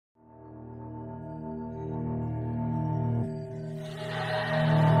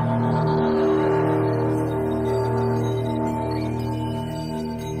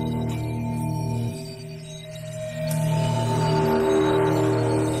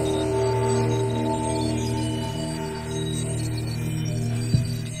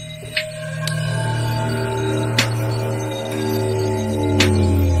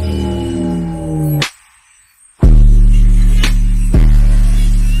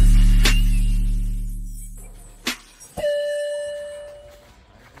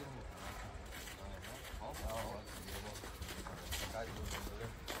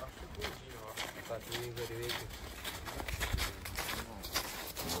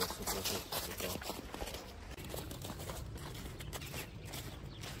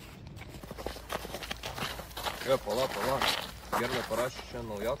Pala. Gerda parašė, šiandien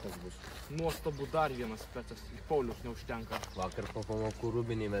naujokas bus. Nuostabu, dar vienas specas. Paulius neužtenka. Vakar po pamokų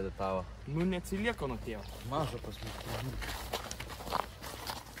Rubinį meditavo. Nu, neatsilieka nuo tėvo. Maža pas mus.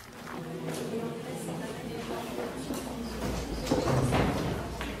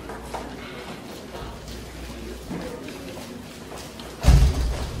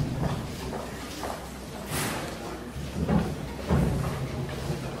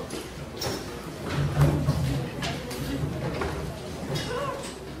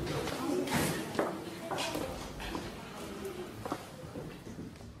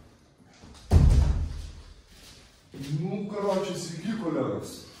 Sveiki,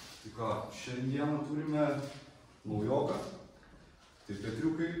 kolegos. Tai ką, šiandieną turime naujoką. Tai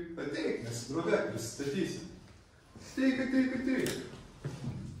Petriukai, ateik, nesidrovėk, prisistatysi. Ateik.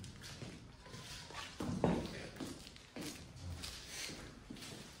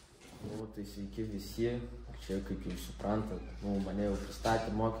 Tai sveiki visi. Čia, kaip jūs suprantat, mane jau pristatė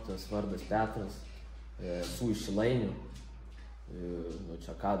mokytojas vardas Petras. Esu iš Šilainių.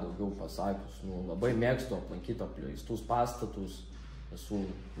 Čia ką daugiau pasakius, labai mėgstu aplankyti apleistus pastatus,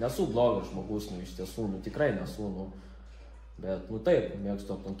 nesu blogas žmogus, iš tiesų, tikrai nesu, bet, taip,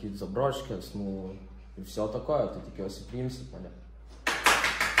 mėgstu aplankyti Zabroškės, ir viso takojo, tai tikiuosi priimsit mane.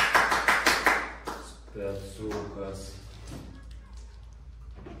 Specukas.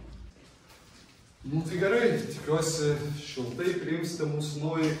 Tai gerai, tikiuosi šiltai priimsite mūsų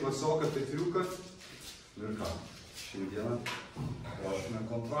naują klasioką Petriuką. Ir ką? Šiandieną prašome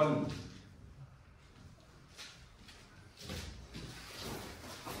kontrolinį.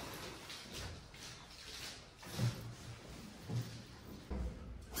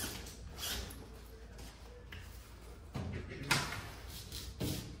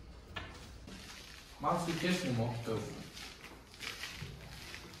 Man suikesnį mokytojų.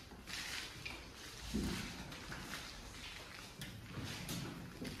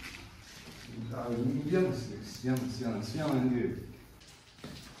 Vienas liks, vienas, Andrėjai.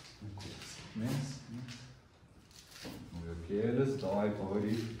 Mes. Naujokėlis, davai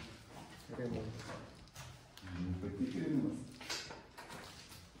pavaryk. Patikrinimas.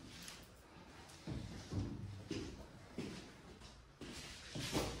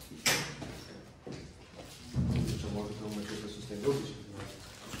 Čia mokytojų mačiau, kad sustengiau biškai.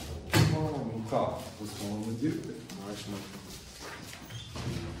 Ką, bus malonu dirbti? Aš matau.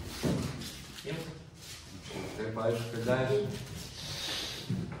 Taip, aišku, kad 10.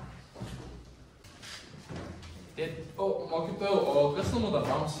 O, mokytojau, o kas namų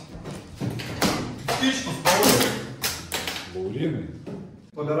darbams? Iškus, Pauliai. Paulinai.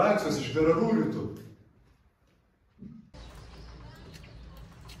 Tolerancijos iš Gararų rytų.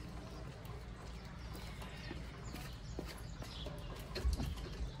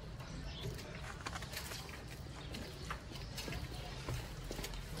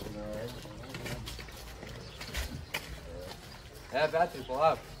 Petrai,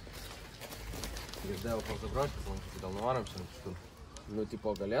 palauk. Girdėjau, po Zabroškės lankyti, gal nuvarom šiandien kažkur. Tipo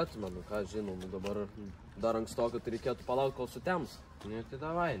galėtume, ką žinau, dabar dar ankstokai, tai reikėtų palaukti, kol sutems. Tai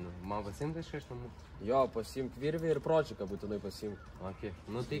davai, man pasiimti kažką iš namų? Jo, pasiimk virvį ir pročiką būtinai pasiimk. Ok,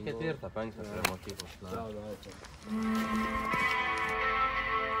 tai 4, 5 prie mokyklos.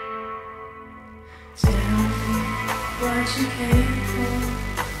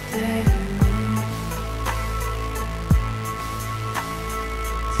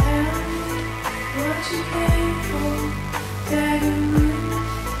 You came for, diamond.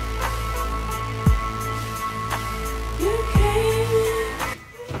 You came in.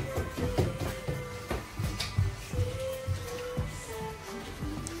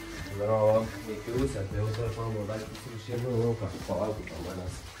 Здорово. Никиуся, ты вот это помню, дать посвященную руку. Палатку там у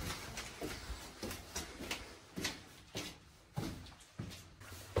нас.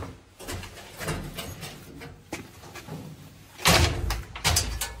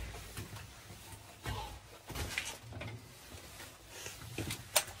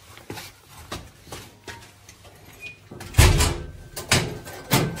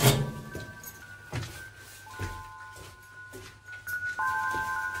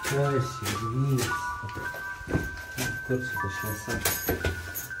 Ой, сервис. Курс начался.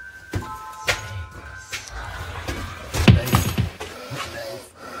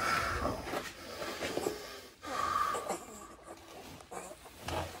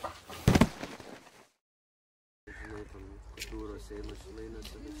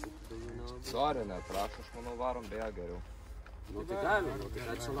 Sorry, neprašau, aš manau varom beje geriau. Nu tai galime, nu tai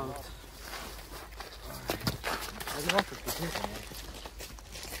ką čia laukti.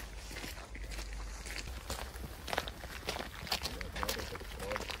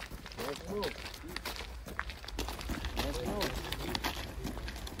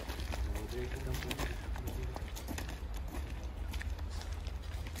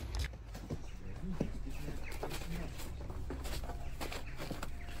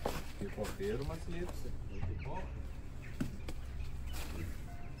 Po pirmas lipsi.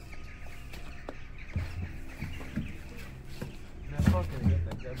 Nekokia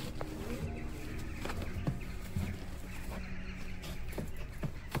vieta, kėta.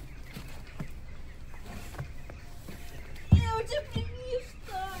 Jaučia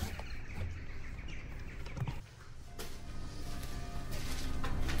primišta.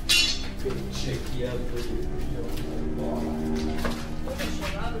 Čia kiek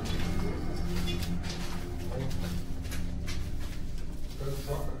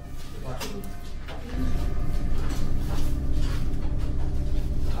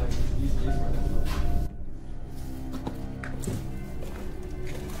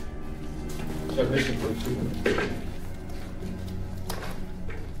čia reikia parašyti.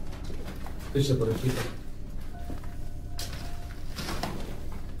 Tai čia parašyta.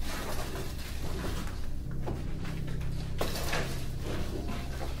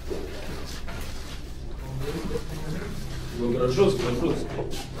 Nu, gražus.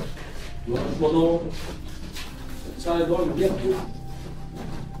 Nu, aš manau, visai įdomi vieta.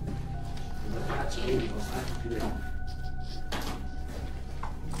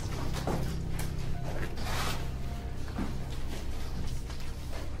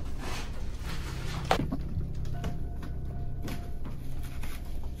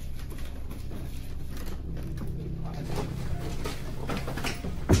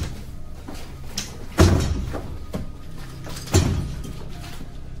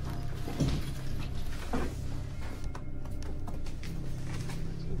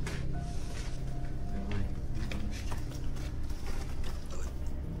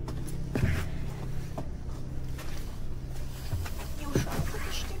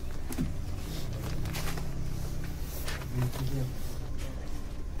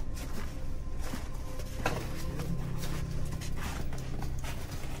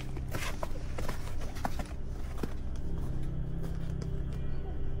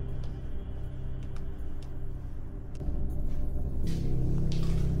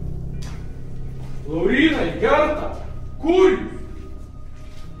 Laurinai, Gerta, kur jūs?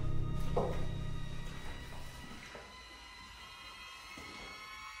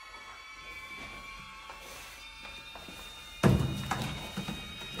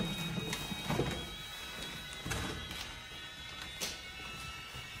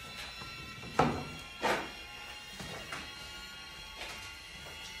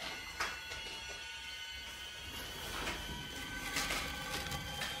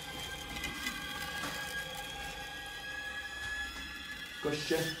 Kas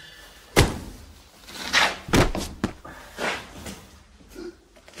čia?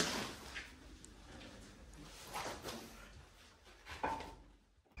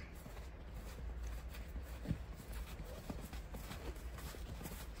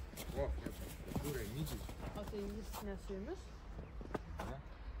 O tai jis ne su jumis? Ne.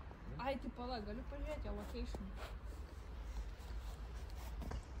 Ai, tai pala, galiu pažiūrėti jo location.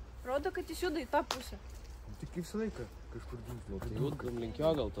 Rodo, kad jis juda į tą pusę. Tik visą laiką kažkur ginklo. Tai judam link jo,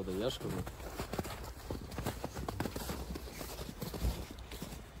 gal tada ieškome.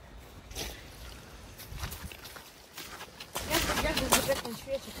 Gerai, žiūrėk, man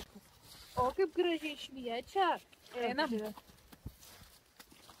šviečia kažkas. O kaip gražiai šviečia. Einam.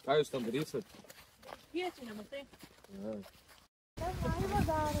 Ką jūs tam darysit? Šviečia, nematai. Laima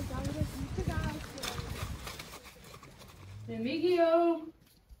daro, gal rašyti gausi. Remigijau.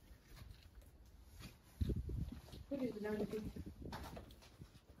 Kur jūs gali būti?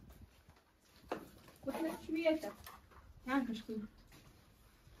 Kur net šviečia? Ten kažkur.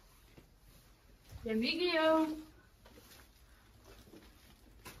 Remigijau.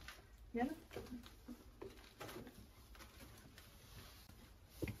 Viena?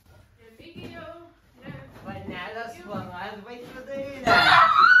 Remigijau. Panelės planuojas baigti vidurinę.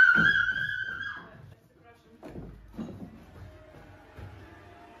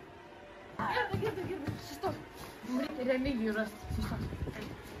 Gerda, sustok. Mums reikia Remigijų rasti. Sustok.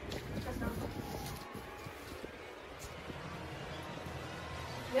 Kas man?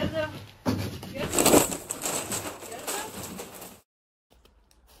 Gerda.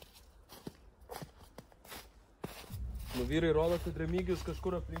 Nu, vyrai rodo, kad Remigijus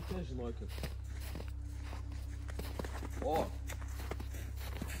kažkur aplinkė, žinokit. O!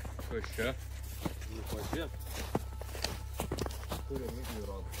 Kas čia? Nu, pažiūrėk. Kur Remigijų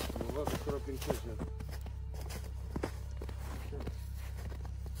rodo? Nu, va, kažkur aplinkė, žiūrėk.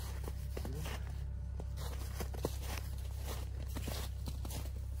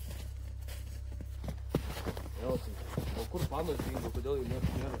 O kur panos dingo, kodėl jų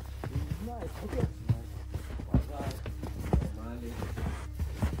niekas nėra? Žinai, kokie? Padarė, normaliai.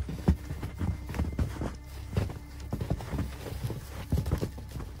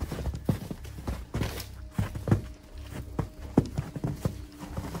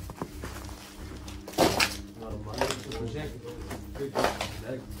 Pažiūrėkit, kaip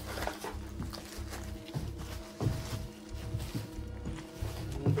deg.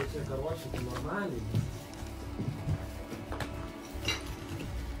 Nu, bet čia karočiai, tai normaliai.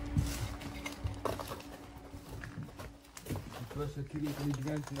 Tikiuosi, kai reikia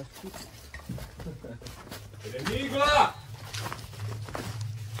gyventi naštus. Remigo!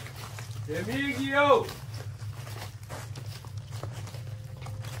 Remigijau!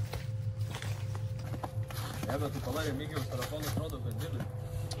 Ne, bet tai pala Remigijaus telefonas rodo, kad dirbi.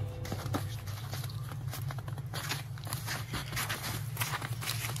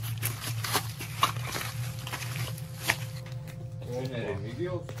 Čia ne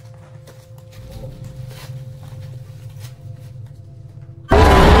Remigijaus?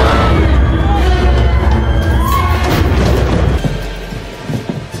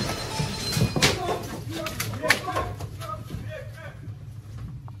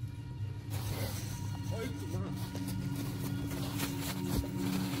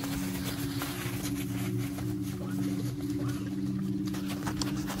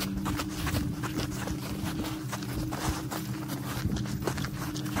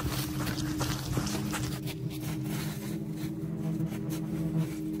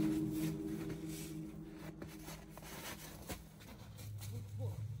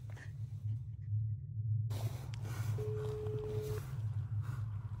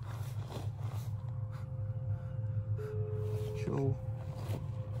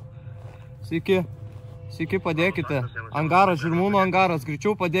 Sveiki. Sveiki, padėkite. Angaras, Žirmūnų angaras,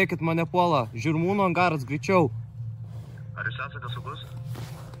 greičiau padėkit, mane puola. Žirmūnų angaras, greičiau. Ar jūs esate saugus?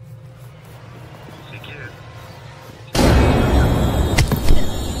 Sveiki.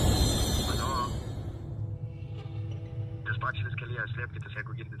 Mano. Dispatcheris kelyje, slėpkitės,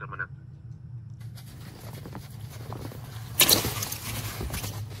 jeigu girdite mane.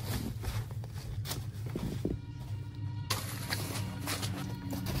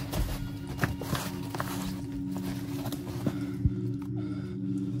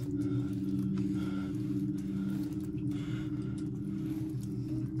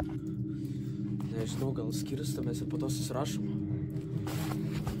 Nežinau, gal skirstamės ir po to susirašom.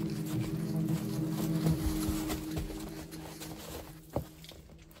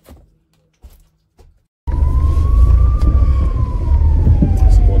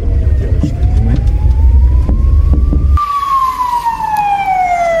 Atsibodo man jau tie išleidimai.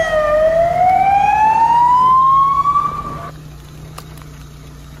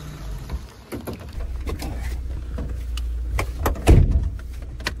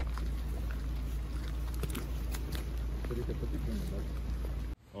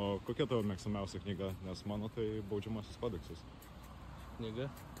 O kokia tavo mėgstamiausia knyga? Nes mano tai baudžiamasis kodeksas. Knyga.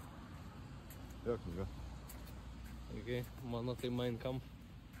 Jo, knyga. Okay. Mano tai Mein Kampf.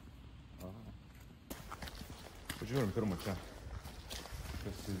 Pažiūrim pirmą čia.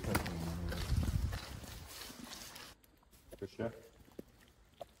 Kas tai tas? Kas čia?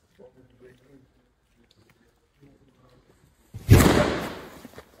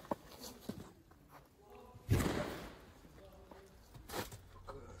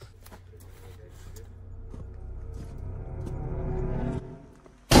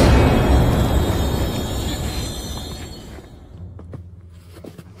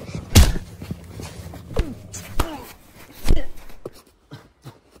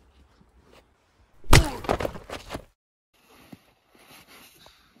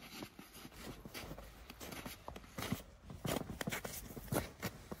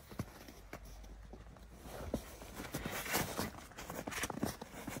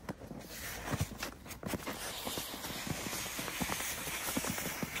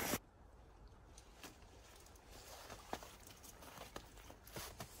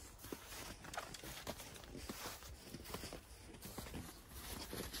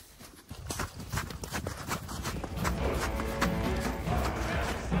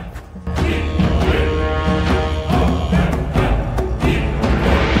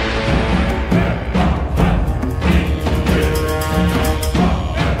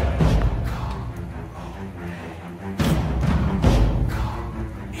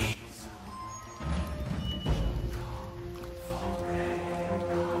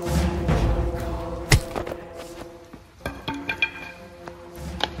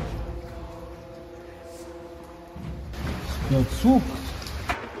 Atsuk.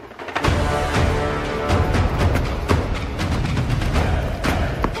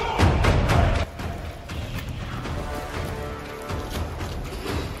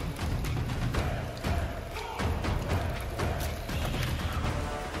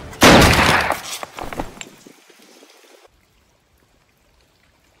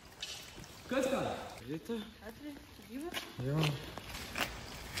 Kas ten? Rita? Jo.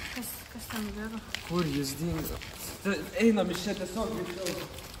 Kas ten daro? Kur jis dingo? Einam iš čia tiesiog greičiau.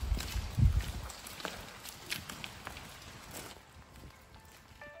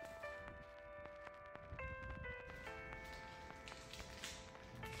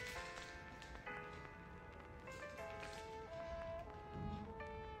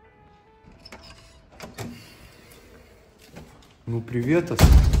 Ну, приветас.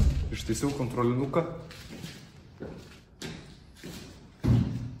 Ištaisiau kontrolinuką.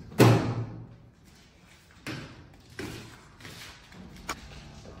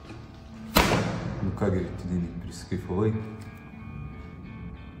 Nu ką gerai, tu prisikaifavai.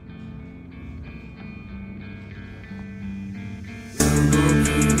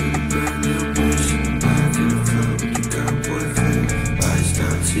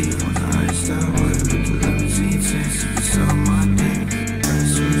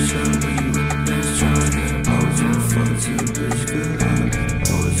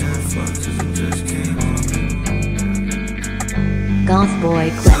 Golf boy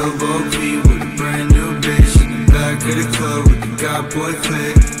clip. LVIII with a brand new bitch in the back of the club with the God boy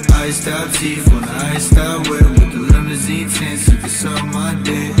clip. Iced out teeth on the iced out whip with the limousine tints. If it's on my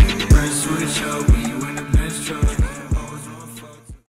dick, press switch up.